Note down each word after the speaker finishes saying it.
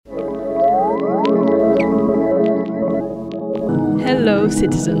Hello,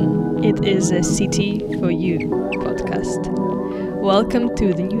 citizen. It is a City for You podcast. Welcome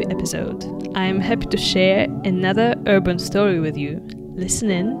to the new episode. I'm happy to share another urban story with you. Listen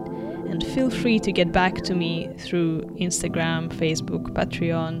in and feel free to get back to me through Instagram, Facebook,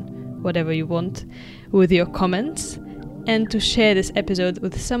 Patreon, whatever you want, with your comments, and to share this episode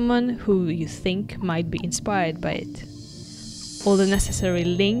with someone who you think might be inspired by it. All the necessary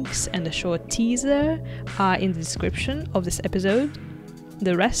links and a short teaser are in the description of this episode.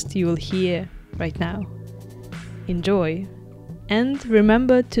 The rest you will hear right now. Enjoy, and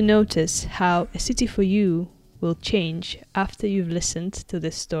remember to notice how a city for you will change after you've listened to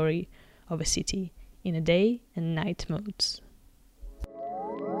this story of a city in a day and night modes.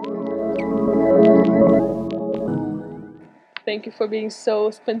 Thank you for being so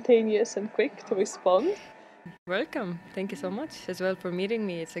spontaneous and quick to respond. Welcome. Thank you so much as well for meeting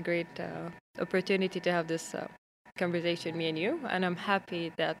me. It's a great opportunity to have this conversation, me and you. And I'm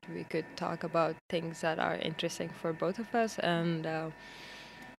happy that we could talk about things that are interesting for both of us. And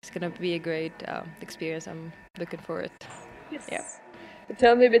it's going to be a great experience. I'm looking forward. Yes. Yeah. So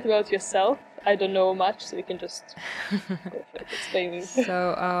tell me a bit about yourself. I don't know much, so you can just go for it, explain me.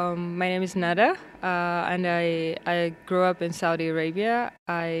 So my name is Nada, and I grew up in Saudi Arabia.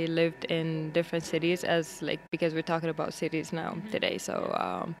 I lived in different cities because we're talking about cities now today. So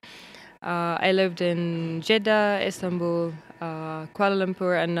I lived in Jeddah, Istanbul, Kuala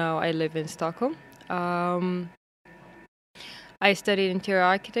Lumpur, and now I live in Stockholm. I studied interior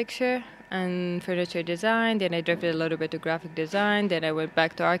architecture and furniture design, then I drifted a little bit to graphic design, then I went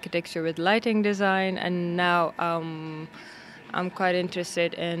back to architecture with lighting design, and now I'm quite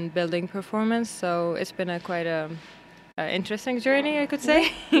interested in building performance, so it's been quite a interesting journey, I could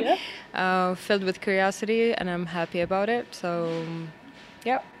say. Yeah. Filled with curiosity, and I'm happy about it, so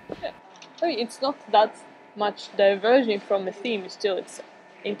yeah. It's not that much diverging from the theme, still it's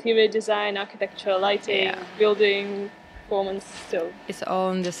interior design, architecture, lighting, building, performance still. It's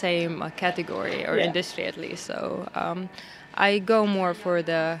all in the same category or industry at least. So I go more for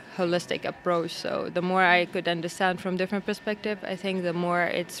the holistic approach. So the more I could understand from different perspectives, I think the more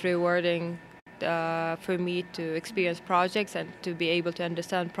it's rewarding for me to experience projects and to be able to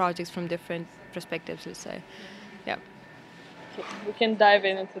understand projects from different perspectives, let's say. Yeah. Okay. We can dive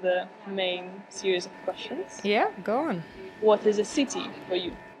into the main series of questions. Yeah, go on. What is a city for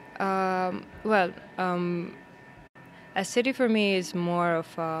you? A city for me is more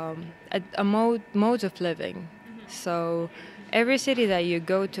of modes of living. So every city that you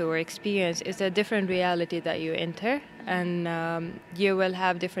go to or experience is a different reality that you enter, and you will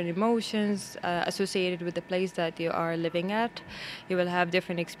have different emotions associated with the place that you are living at. You will have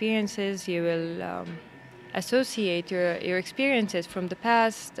different experiences. You will associate your experiences from the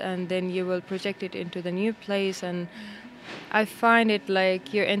past, and then you will project it into the new place. And I find it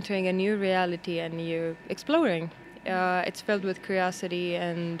like you're entering a new reality and you're exploring. It's filled with curiosity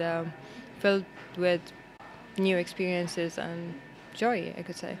and filled with new experiences and joy, I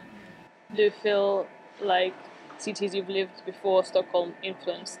could say. Do you feel like cities you've lived before Stockholm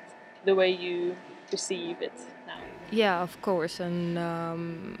influenced the way you perceive it now? Yeah, of course. And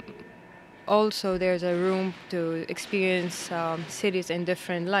also there's a room to experience cities in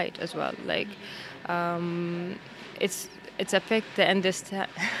different light as well. Like it's affect the understand.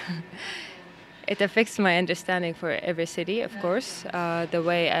 It affects my understanding for every city, of course, the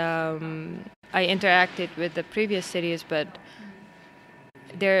way I interacted with the previous cities, but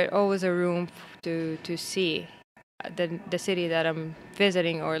there's always a room to see the city that I'm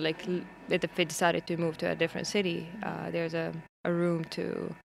visiting, or like if I decided to move to a different city, there's a room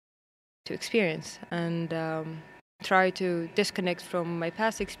to experience and try to disconnect from my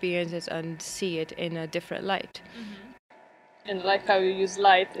past experiences and see it in a different light. Mm-hmm. And like how you use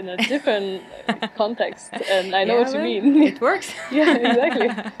light in a different context, and I know what you mean. It works. Yeah, exactly.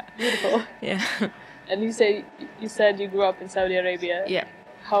 Beautiful. Yeah. And you said you grew up in Saudi Arabia. Yeah.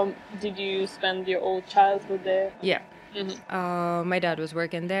 How did you spend your old childhood there? Yeah. Mm-hmm. My dad was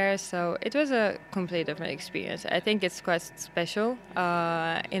working there, so it was a completely different experience. I think it's quite special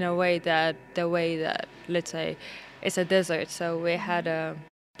in a way that let's say it's a desert, so we had a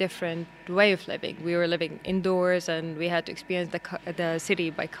different way of living. We were living indoors, and we had to experience the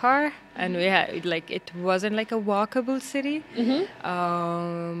city by car, and we had it wasn't like a walkable city.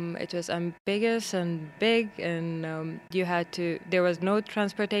 Mm-hmm. It was ambiguous and big, and there was no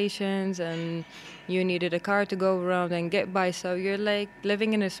transportations, and you needed a car to go around and get by. So you're like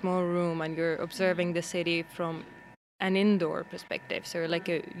living in a small room, and you're observing the city from an indoor perspective. So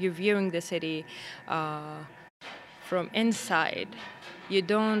you're viewing the city from inside. You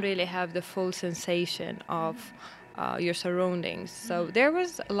don't really have the full sensation of your surroundings. So there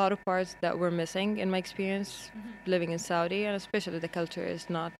was a lot of parts that were missing in my experience living in Saudi, and especially the culture is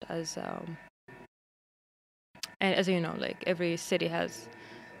not as and as you know, like every city has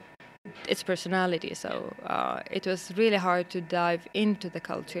its personality. So it was really hard to dive into the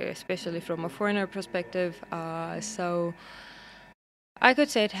culture, especially from a foreigner perspective. So I could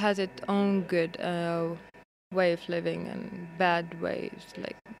say it has its own good way of living and bad ways.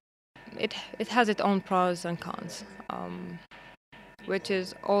 Like it has its own pros and cons. Which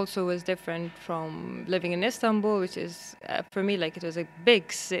is also was different from living in Istanbul, which is for me like it was a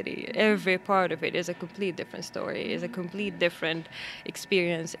big city. Every part of it is a complete different story, is a complete different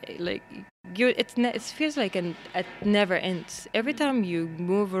experience. Like it feels like it never ends. Every time you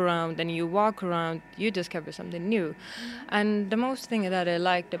move around and you walk around, you discover something new. And the most thing that I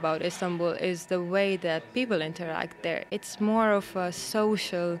liked about Istanbul is the way that people interact there. It's more of a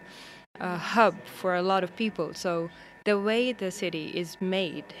social hub for a lot of people. So the way the city is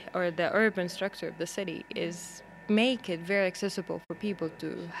made, or the urban structure of the city, is make it very accessible for people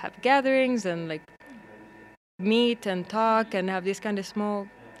to have gatherings and like meet and talk and have these kind of small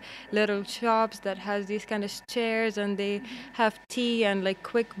little shops that has these kind of chairs, and they have tea and like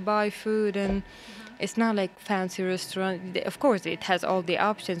quick buy food, and it's not like fancy restaurant. Of course it has all the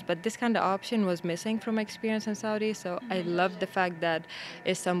options, but this kind of option was missing from my experience in Saudi. So I love the fact that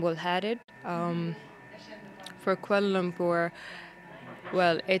Istanbul had it. For Kuala Lumpur,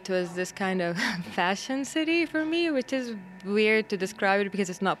 well, it was this kind of fashion city for me, which is weird to describe it because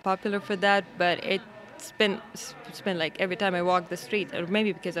it's not popular for that, but it's been like every time I walk the street, or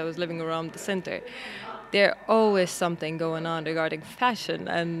maybe because I was living around the center, there always something going on regarding fashion,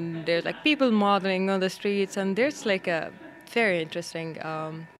 and there's like people modeling on the streets, and there's like a very interesting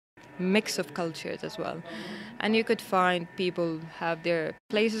mix of cultures as well. And you could find people have their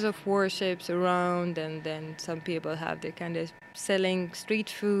places of worships around, and then some people have their kind of selling street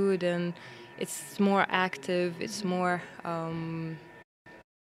food, and it's more active. It's more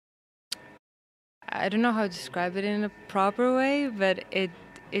I don't know how to describe it in a proper way, but it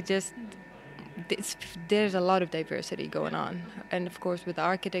just there's a lot of diversity going on, and of course with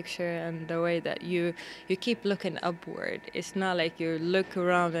architecture and the way that you keep looking upward. It's not like you look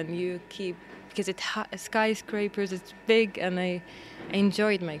around and you keep, because skyscrapers, it's big, and I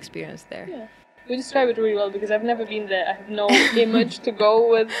enjoyed my experience there. Yeah. You describe it really well, because I've never been there. I have no image to go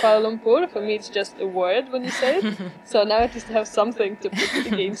with Kuala Lumpur. For me, it's just a word when you say it. So now at least I have something to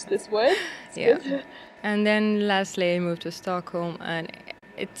put against this word. It's good. And then lastly, I moved to Stockholm, and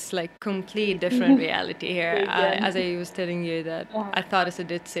it's like complete different reality here. As I was telling you that I thought it's a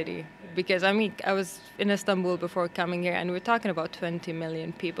dead city, because I mean I was in Istanbul before coming here, and we're talking about 20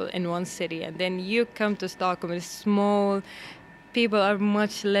 million people in one city, and then you come to Stockholm, it's small, people are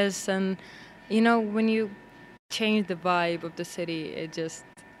much less, and you know, when you change the vibe of the city, it's just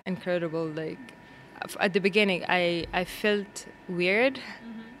incredible. Like at the beginning I felt weird,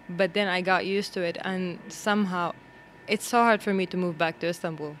 but then I got used to it, and somehow it's so hard for me to move back to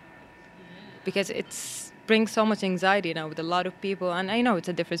Istanbul because it's brings so much anxiety now with a lot of people. And I know it's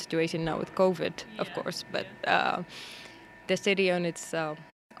a different situation now with COVID, of course, but the city on its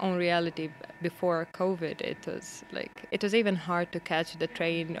own reality before COVID, it was even hard to catch the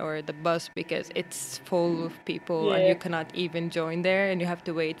train or the bus because it's full of people and you cannot even join there, and you have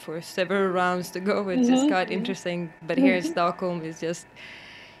to wait for several rounds to go, which is quite interesting. But here in Stockholm, it's just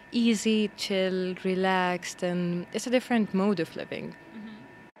easy, chill, relaxed, and it's a different mode of living.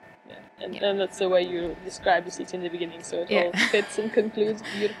 And that's the way you described the city in the beginning, so it all fits and concludes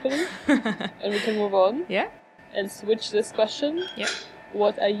beautifully. And we can move on and switch this question.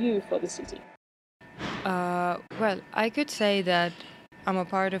 What are you for the city? Well, I could say that I'm a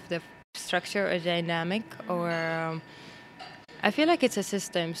part of the structure or dynamic, or I feel like it's a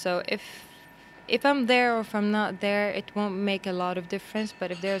system. So if I'm there or if I'm not there, it won't make a lot of difference. But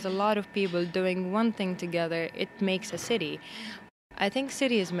if there's a lot of people doing one thing together, it makes a city. I think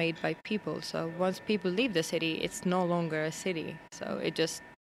city is made by people. So once people leave the city, it's no longer a city. So it just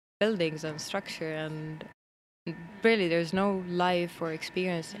buildings and structure, and really there's no life or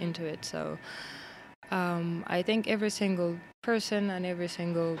experience into it. So I think every single person and every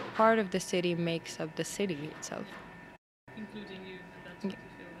single part of the city makes up the city itself. Including you, and that's what you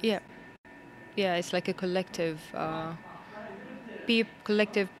feel. Yeah, it's like a collective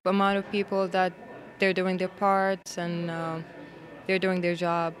collective amount of people that they're doing their parts, and they're doing their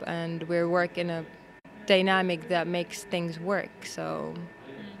job, and we're working a dynamic that makes things work. So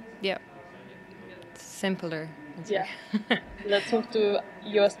it's simpler. Let's move to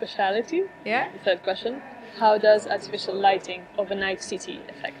your speciality. The third question: how does artificial lighting of a night city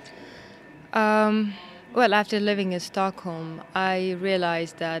affect? Well, after living in Stockholm, I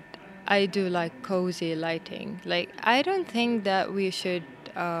realized that I do like cozy lighting. Like, I don't think that we should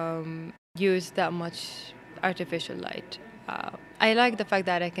use that much artificial light. I like the fact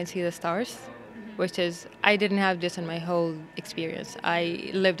that I can see the stars, which is, I didn't have this in my whole experience. I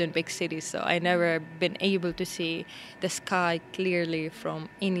lived in big cities, so I never been able to see the sky clearly from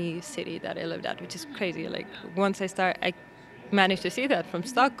any city that I lived at, which is crazy. Like, once I managed to see that from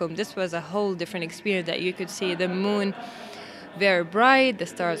Stockholm. This was a whole different experience that you could see the moon very bright, the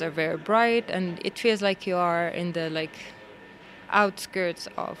stars are very bright, and it feels like you are in the outskirts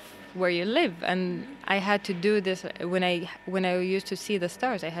of where you live. And I had to do this when I used to see the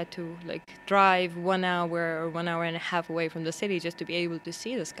stars. I had to drive 1 hour or 1 hour and a half away from the city just to be able to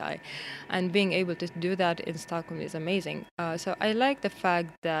see the sky, and being able to do that in Stockholm is amazing. So I like the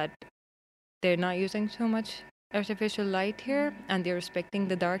fact that they're not using so much artificial light here, and they're respecting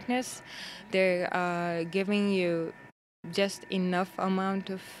the darkness. They're giving you just enough amount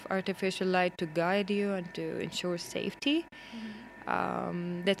of artificial light to guide you and to ensure safety.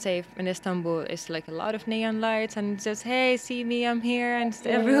 Let's say in Istanbul, it's like a lot of neon lights, and it says, "Hey, see me, I'm here," and it's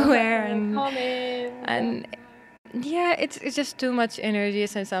everywhere, and yeah, it's just too much energy,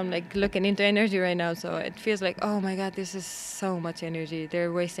 since I'm looking into energy right now. So it feels like, oh my God, this is so much energy.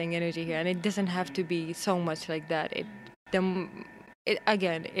 They're wasting energy here, and it doesn't have to be so much like that. It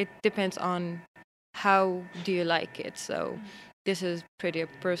depends on how do you like it. So this is pretty a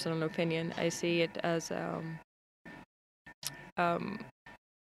personal opinion. I see it um,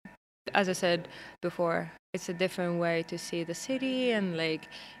 as I said before, it's a different way to see the city, and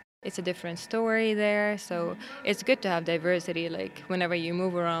it's a different story there. So it's good to have diversity, whenever you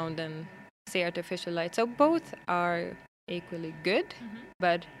move around and see artificial light. So both are equally good,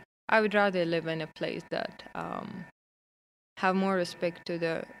 but I would rather live in a place that have more respect to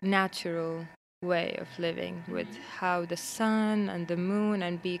the natural way of living, with how the sun and the moon,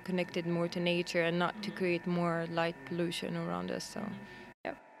 and be connected more to nature, and not to create more light pollution around us. So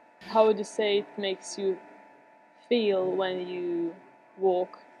yeah. How would you say it makes you feel when you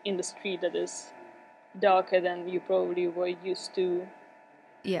walk in the street that is darker than you probably were used to?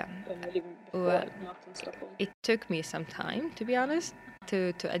 Yeah. When you were living before, not in Stockholm. It took me some time, to be honest,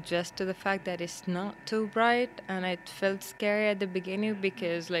 to adjust to the fact that it's not too bright, and it felt scary at the beginning,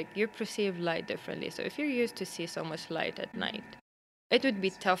 because you perceive light differently. So if you're used to see so much light at night, it would be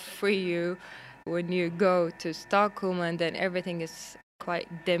tough for you when you go to Stockholm and then everything is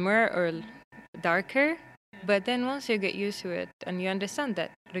quite dimmer or darker. But then once you get used to it and you understand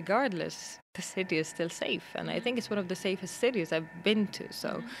that regardless, the city is still safe. And I think it's one of the safest cities I've been to.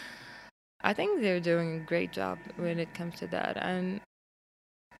 So I think they're doing a great job when it comes to that. And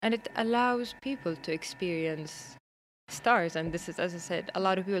it allows people to experience stars. And this is, as I said, a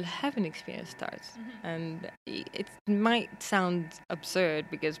lot of people haven't experienced stars. And it might sound absurd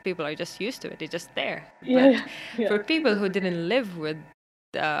because people are just used to it. They're just there. Yeah. But for people who didn't live with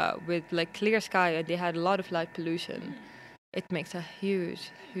clear sky, and they had a lot of light pollution, it makes a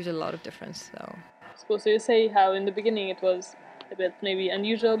huge a lot of difference. So you say how in the beginning it was a bit maybe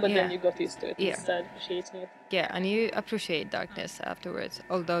unusual, but then you got used to it and started appreciating it. Yeah, and you appreciate darkness afterwards.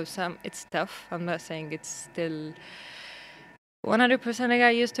 Although it's tough. I'm not saying it's still 100% I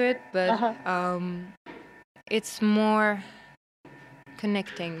got used to it, but it's more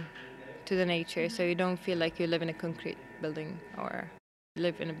connecting to the nature, so you don't feel like you live in a concrete building or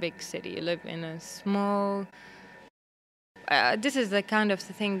live in a big city. You live in a small this is the kind of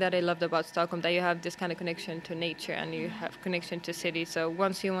thing that I loved about Stockholm, that you have this kind of connection to nature, and you have connection to city. So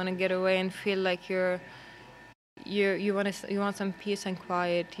once you want to get away and feel like you want some peace and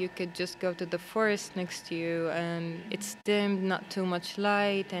quiet, you could just go to the forest next to you, and it's dimmed, not too much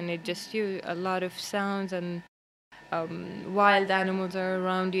light, and it just a lot of sounds, and wild animals are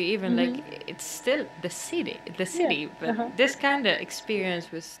around you. Even it's still the city. But this kind of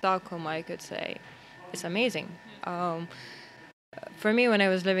experience with Stockholm, I could say, is amazing. For me, when I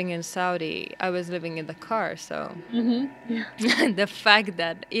was living in Saudi, I was living in the car, so the fact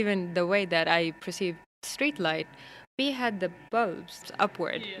that even the way that I perceived street light, we had the bulbs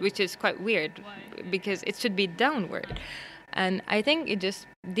upward, which is quite weird because it should be downward. And I think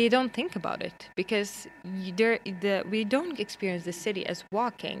they don't think about it, because we don't experience the city as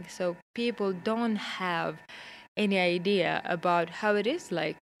walking, so people don't have any idea about how it is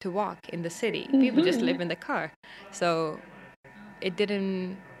like to walk in the city. People just live in the car. So it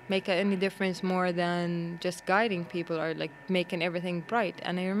didn't make any difference more than just guiding people or making everything bright.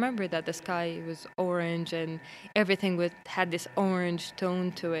 And I remember that the sky was orange and everything had this orange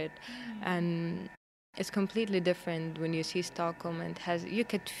tone to it. And it's completely different when you see Stockholm, and you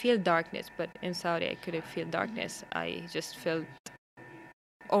could feel darkness, but in Saudi I couldn't feel darkness. I just felt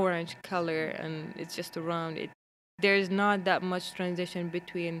orange color, and it's just around it. There's not that much transition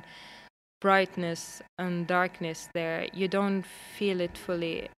between brightness and darkness there. You don't feel it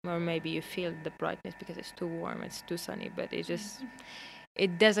fully, or maybe you feel the brightness because it's too warm, it's too sunny, but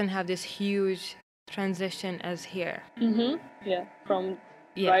it doesn't have this huge transition as here. Yeah, from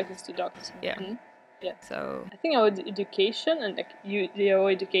brightness to darkness. Yeah. Yeah. So I think our education and like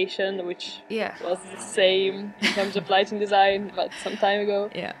your education, which was the same in terms of lighting design, but some time ago.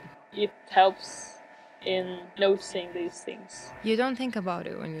 Yeah. It helps in noticing these things. You don't think about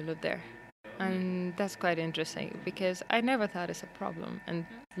it when you live there. And that's quite interesting because I never thought it's a problem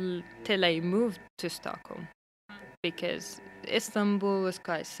until I moved to Stockholm. Because Istanbul was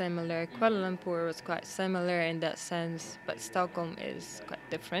quite similar, Kuala Lumpur was quite similar in that sense, but Stockholm is quite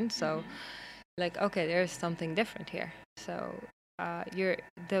different. So, like, okay, there's something different here. So, your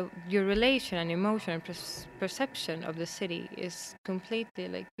relation and emotion and perception of the city is completely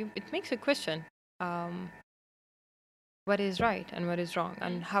like it makes you question what is right and what is wrong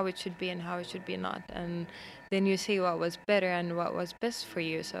and how it should be and how it should be not, and then you see what was better and what was best for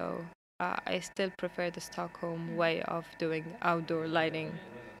you. So I still prefer the Stockholm way of doing outdoor lighting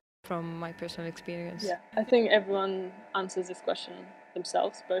from my personal experience. Yeah, I think everyone answers this question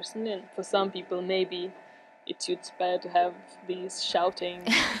themselves personally, and for some people maybe it suits better to have these shouting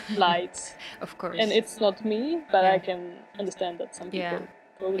lights. Of course. And it's not me, but I can understand that some people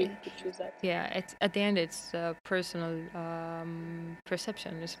probably could choose that. Yeah, it's at the end it's personal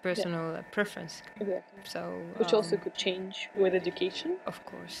perception, it's personal preference. Exactly. So which also could change with education. Of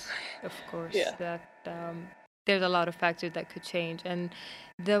course. Yeah. That there's a lot of factors that could change, and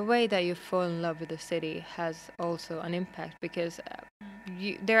the way that you fall in love with the city has also an impact because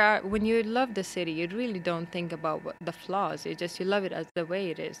when you love the city, you really don't think about the flaws. You love it as the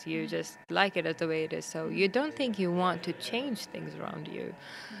way it is. You just like it as the way it is. So you don't think you want to change things around you,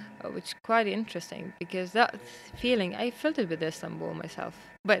 which is quite interesting because that feeling I felt it with Istanbul myself.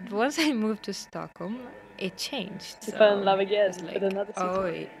 But once I moved to Stockholm, it changed. You fell in love again with another city. Oh,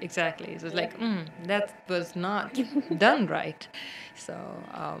 exactly. It was like, that was not done right. So,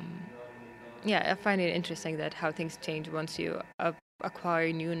 I find it interesting that how things change once you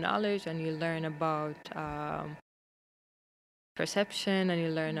acquire new knowledge and you learn about perception and you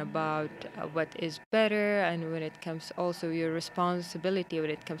learn about what is better, and when it comes also your responsibility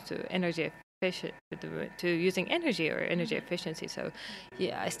when it comes to energy to using energy or energy efficiency. So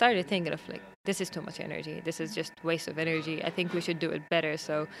I started thinking of like, this is too much energy, this is just waste of energy, I think we should do it better.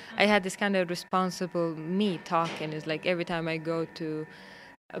 So I had this kind of responsible me talking is like every time I go to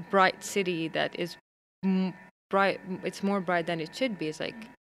a bright city that is bright, it's more bright than it should be, it's like,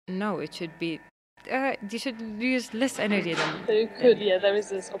 no, it should be you should use less energy than so you could there is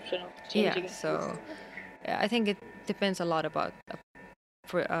this option of changing it. So I think it depends a lot about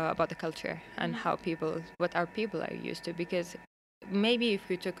the culture and how what our people are used to, because maybe if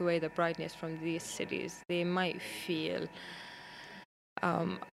we took away the brightness from these cities, they might feel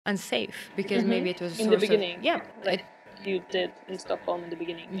unsafe because maybe it was in the beginning. Like you did in Stockholm in the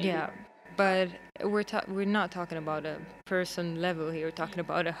beginning. Maybe. Yeah, but we're not talking about a person level here. We're talking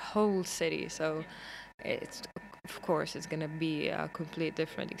about a whole city. So it's of course it's gonna be a complete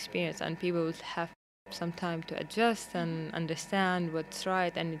different experience, and people will have some time to adjust and understand what's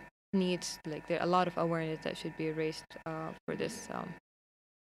right, and it needs there are a lot of awareness that should be raised for this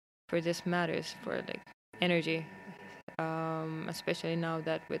matters for energy, especially now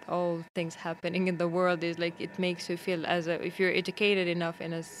that with all things happening in the world, is it makes you feel if you're educated enough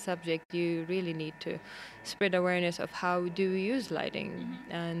in a subject, you really need to spread awareness of how do you use lighting.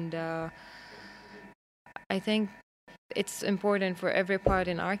 And I think it's important for every part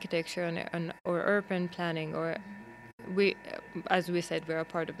in architecture or urban planning, or as we said, we're a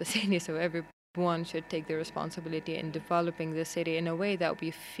part of the city, so everyone should take the responsibility in developing the city in a way that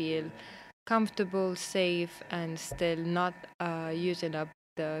we feel comfortable, safe, and still not using up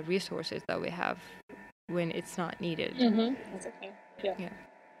the resources that we have when it's not needed. Exactly. Yeah.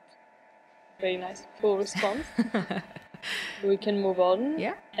 Very nice. Full response. We can move on.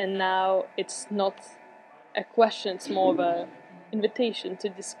 Yeah. And now it's not a question, it's more of an invitation to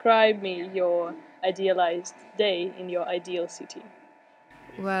describe me your idealized day in your ideal city.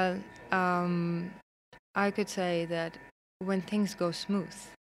 Well, I could say that when things go smooth.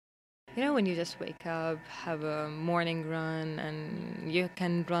 When you just wake up, have a morning run, and you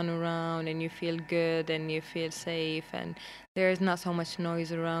can run around and you feel good and you feel safe, and there's not so much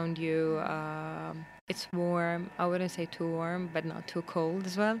noise around you. It's warm. I wouldn't say too warm, but not too cold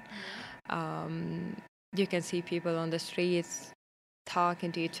as well. You can see people on the streets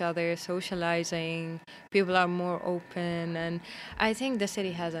talking to each other, socializing. People are more open, and I think the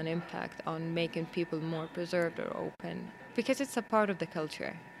city has an impact on making people more preserved or open because it's a part of the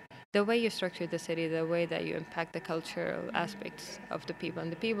culture. The way you structure the city, the way that you impact the cultural aspects of the people,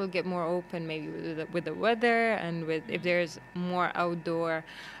 and the people get more open maybe with the weather, and with if there's more outdoor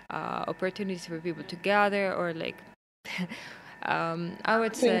opportunities for people to gather, or like I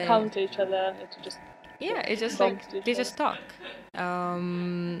would say to encounter each other, to just it's just like they just talk.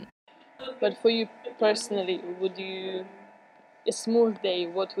 But for you personally, would you a smooth day?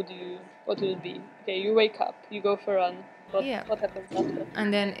 What would it be? Okay, you wake up, you go for a run. What happens after?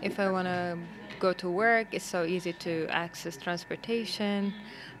 And then if I want to go to work, it's so easy to access transportation.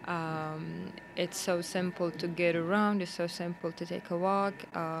 It's so simple to get around. It's so simple to take a walk.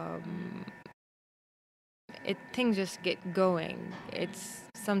 Things just get going. It's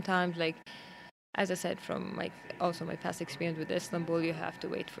sometimes like, as I said, from my past experience with Istanbul, you have to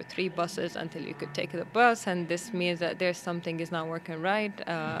wait for 3 buses until you could take the bus, and this means that there's something is not working right.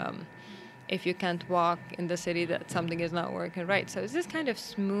 If you can't walk in the city, that something is not working right. So it's this kind of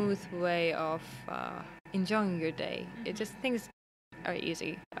smooth way of enjoying your day. It just things are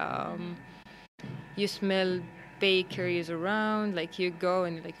easy. You smell bakeries around, like you go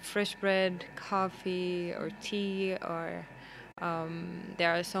and like fresh bread, coffee, or tea, or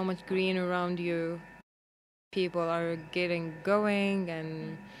there are so much green around you. People are getting going,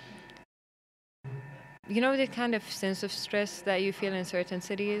 and the kind of sense of stress that you feel in certain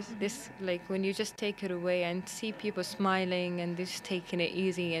cities. This, like, when you just take it away and see people smiling and just taking it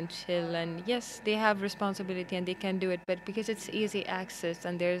easy and chill, and yes, they have responsibility and they can do it, but because it's easy access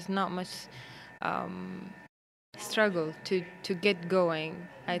and there's not much struggle to get going,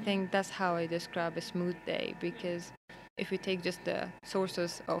 I think that's how I describe a smooth day. Because if you take just the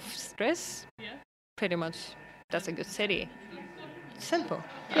sources of stress, pretty much that's a good city. Simple.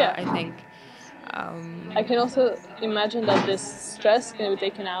 I think. I can also imagine that this stress can be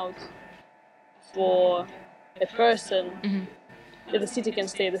taken out for a person. That the city can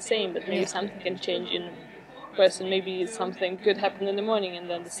stay the same, but maybe something can change in a person. Maybe something good happen in the morning, and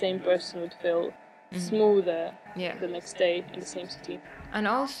then the same person would feel smoother the next day in the same city. And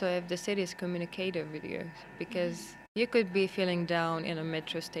also, if the city is communicative with you, because you could be feeling down in a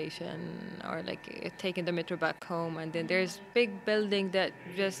metro station, or like taking the metro back home, and then there's big building that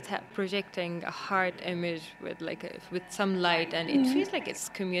just projecting a heart image with with some light, and it feels like it's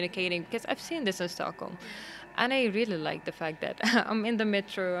communicating. Because I've seen this in Stockholm, and I really like the fact that I'm in the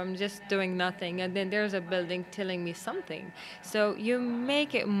metro, I'm just doing nothing, and then there's a building telling me something. So you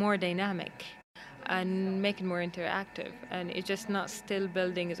make it more dynamic and make it more interactive, and it's just not still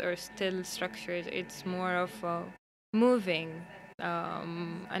buildings or still structures. It's more of moving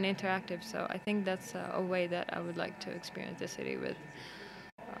and interactive. So I think that's a way that I would like to experience the city with.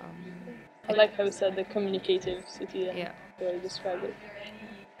 I like how you said the communicative city and the way you described it.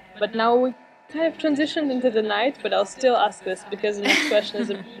 But now we kind of transitioned into the night, but I'll still ask this because the next question is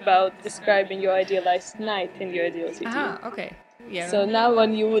about describing your idealized night in your ideal city. Okay. Yeah. So now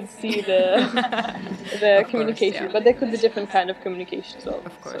when you would see the communication, but there could be different kind of communication as well.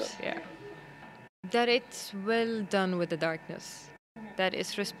 Of course, that it's well done with the darkness, that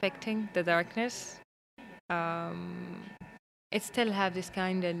it's respecting the darkness. It still have this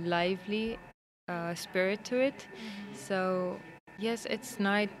kind of lively spirit to it. So yes, it's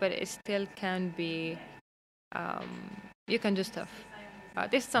night, but it still can be, you can do stuff.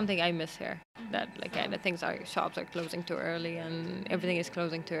 This is something I miss here, that like kind of shops are closing too early and everything is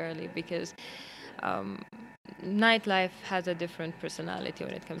closing too early, because nightlife has a different personality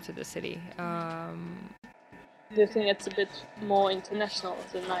when it comes to the city. Do you think it's a bit more international,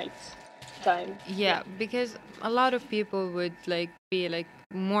 the night time? Yeah, because a lot of people would be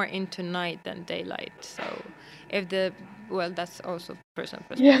more into night than daylight. So that's also personal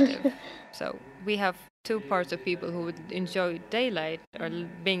perspective. Yeah. So we have 2 parts of people who would enjoy daylight or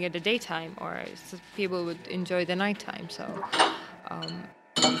being in the daytime, or people would enjoy the nighttime. So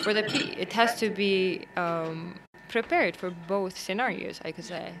it has to be prepared for both scenarios, I could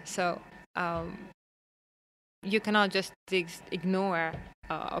say. So you cannot just ignore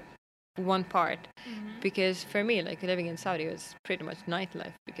one part, because for me, like living in Saudi, was pretty much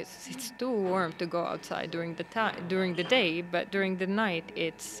nightlife, because it's too warm to go outside during the day, but during the night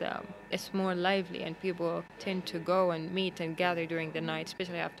it's more lively, and people tend to go and meet and gather during the night,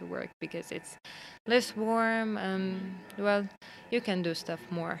 especially after work, because it's less warm, and well, you can do stuff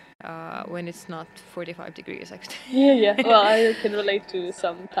more when it's not 45 degrees actually. Yeah. Well, I can relate to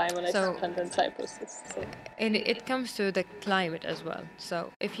some time when I spent in Cyprus. So. And it comes to the climate as well.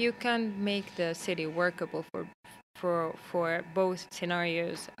 So if you can make the city workable for both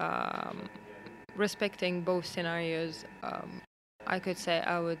scenarios, respecting both scenarios, I could say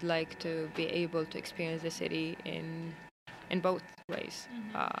I would like to be able to experience the city in both ways.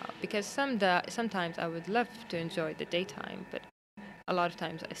 Because sometimes I would love to enjoy the daytime, but a lot of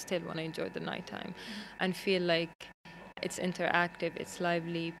times I still want to enjoy the nighttime and feel like it's interactive, it's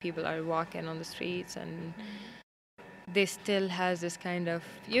lively, people are walking on the streets, and they still has this kind of,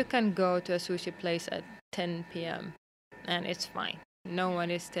 you can go to a sushi place at 10 p.m. and it's fine. No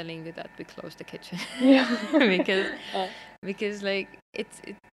one is telling you that we close the kitchen. because like it's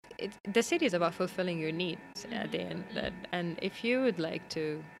the city is about fulfilling your needs at the end. And if you would like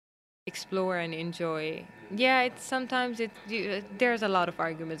to explore and enjoy, it's sometimes there's a lot of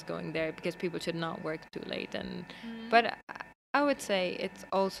arguments going there because people should not work too late, but I would say it's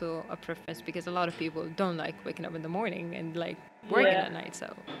also a preference because a lot of people don't like waking up in the morning and like working at night.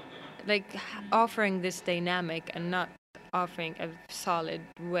 So like offering this dynamic and not offering a solid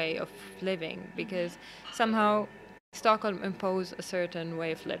way of living, because somehow Stockholm imposed a certain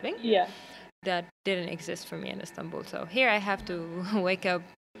way of living that didn't exist for me in Istanbul. So here I have to wake up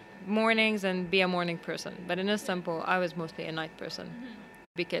mornings and be a morning person, but in Istanbul I was mostly a night person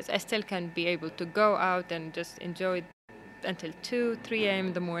because I still can be able to go out and just enjoy until 2-3 a.m.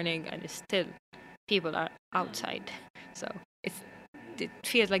 in the morning, and it's still people are outside, so it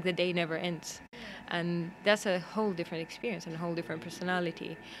feels like the day never ends, and that's a whole different experience and a whole different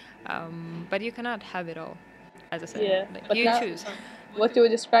personality, but you cannot have it all, as I said. Like, you choose. What you were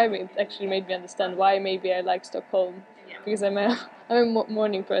describing actually made me understand why maybe I like Stockholm, because I'm a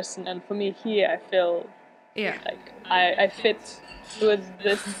morning person, and for me here I feel like I fit with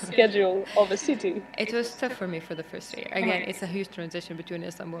this schedule of a city. It was tough for me for the first year. Again, it's a huge transition between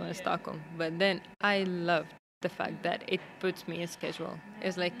Istanbul and Stockholm, but then I loved the fact that it puts me in schedule.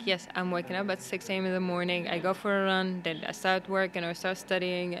 It's like, yes, I'm waking up at 6 a.m. in the morning, I go for a run, then I start work and I start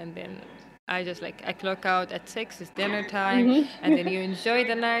studying, and then I just like, I clock out at 6, it's dinner time, and then you enjoy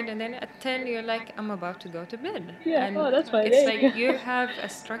the night, and then at 10 you're like, I'm about to go to bed. And that's my it's day. like you have a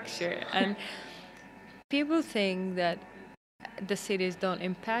structure, and people think that the cities don't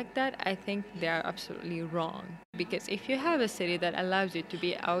impact that. I think they are absolutely wrong, because if you have a city that allows you to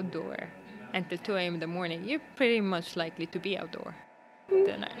be outdoor until 2 a.m. in the morning, you're pretty much likely to be outdoor.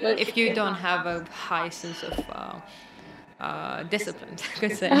 If you don't have a high sense of discipline, I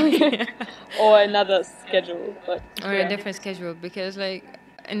could say. Or another schedule. Or a different schedule, because like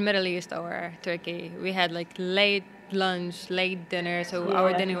in Middle East or Turkey, we had like late lunch, late dinner, so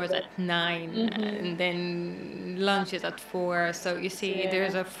our dinner was at 9, and then lunch is at 4, so you see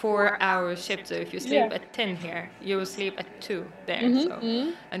there's a 4-hour shift, so if you sleep at 10 here, you will sleep at 2 there,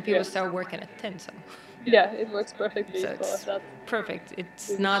 and people start working at 10, so it works perfectly. So it's perfect.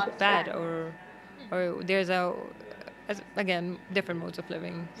 It's not bad, or there's again different modes of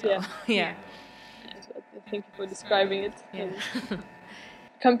living. So Thank you for describing it.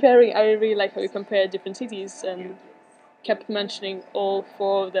 Comparing, I really like how you compare different cities and kept mentioning all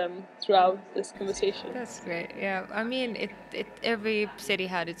 4 of them throughout this conversation. That's great. Yeah, I mean, every city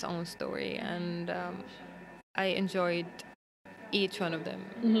had its own story, and I enjoyed each one of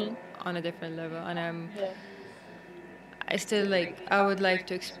them on a different level, and I still I would like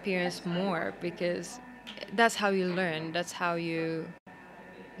to experience more, because that's how you learn. That's how you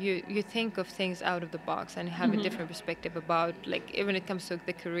think of things out of the box and have a different perspective about, like, even it comes to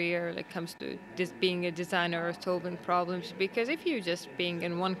the career, like comes to just being a designer or solving problems, because if you're just being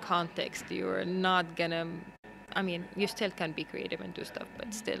in one context, you're not gonna, I mean, you still can be creative and do stuff,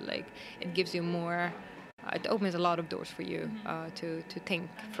 but still, like, it gives you more, it opens a lot of doors for you to think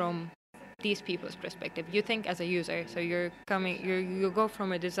from these people's perspective. You think as a user, so you go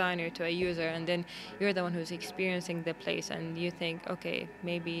from a designer to a user, and then you're the one who's experiencing the place, and you think, okay,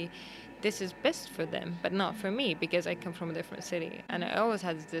 maybe this is best for them, but not for me, because I come from a different city. And I always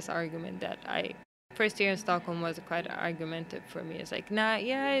had this argument that first year in Stockholm was quite argumentative for me. It's like,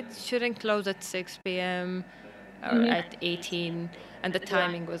 it shouldn't close at 6 p.m. or at 18, and the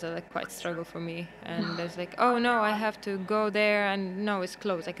timing was quite struggle for me, and it's like, oh no, I have to go there, and no, it's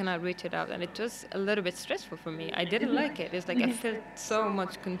closed, I cannot reach it out, and it was a little bit stressful for me. I didn't like it. It's like I felt so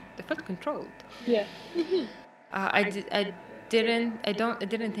much I felt controlled. I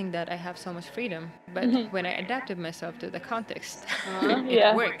didn't think that I have so much freedom, but when I adapted myself to the context,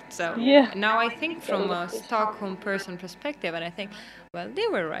 it worked. So now I think from a Stockholm person perspective, and I think, well, they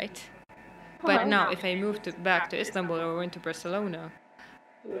were right. But now, if I moved back to Istanbul or went to Barcelona,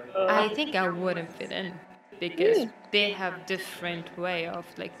 I think I wouldn't fit in because they have different way of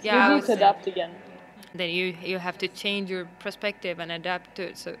like. Yeah, you need to adapt again. Then you have to change your perspective and adapt to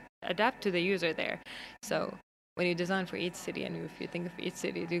it. So adapt to the user there. So when you design for each city, and if you think of each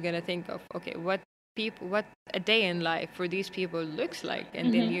city, you're gonna think of what a day in life for these people looks like,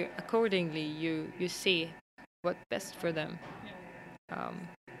 and then you accordingly you see what's best for them.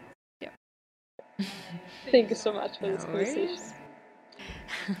 Yeah. Thank you so much for this conversation.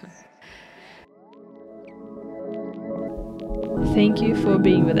 Thank you for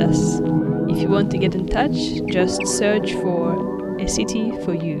being with us. If you want to get in touch, just search for A City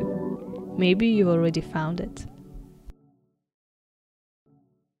for You. Maybe you've already found it.